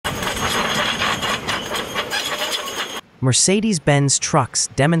Mercedes-Benz Trucks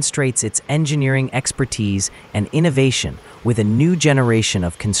demonstrates its engineering expertise and innovation with a new generation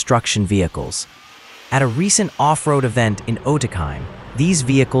of construction vehicles. At a recent off-road event in Ötigheim, these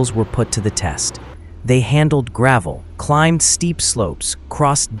vehicles were put to the test. They handled gravel, climbed steep slopes,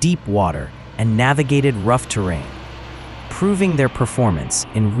 crossed deep water, and navigated rough terrain, proving their performance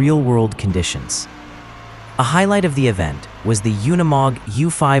in real-world conditions. A highlight of the event was the Unimog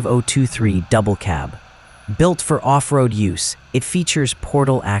U5023 double cab. Built for off-road use, it features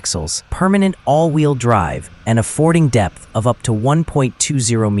portal axles, permanent all-wheel drive, and a fording depth of up to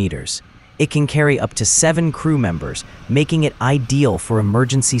 1.20 meters. It can carry up to 7 crew members, making it ideal for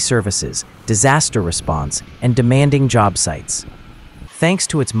emergency services, disaster response, and demanding job sites. Thanks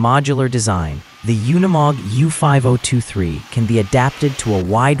to its modular design, the Unimog U5023 can be adapted to a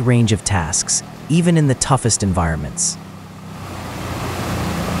wide range of tasks, even in the toughest environments.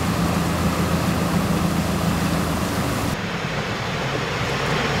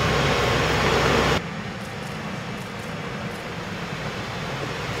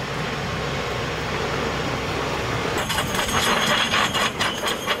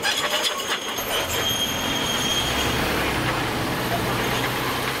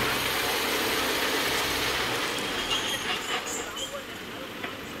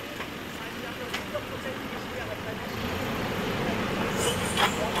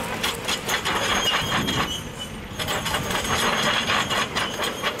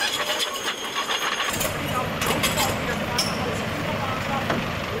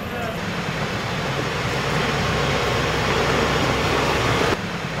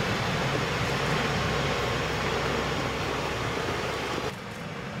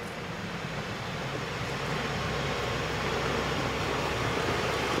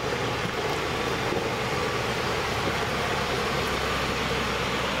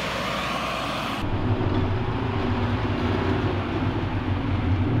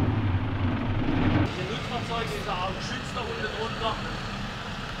 Ist er auch geschützt da unten drunter.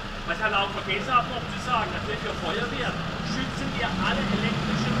 Was ich halt auch vergessen habe noch zu sagen, natürlich für Feuerwehr schützen wir alle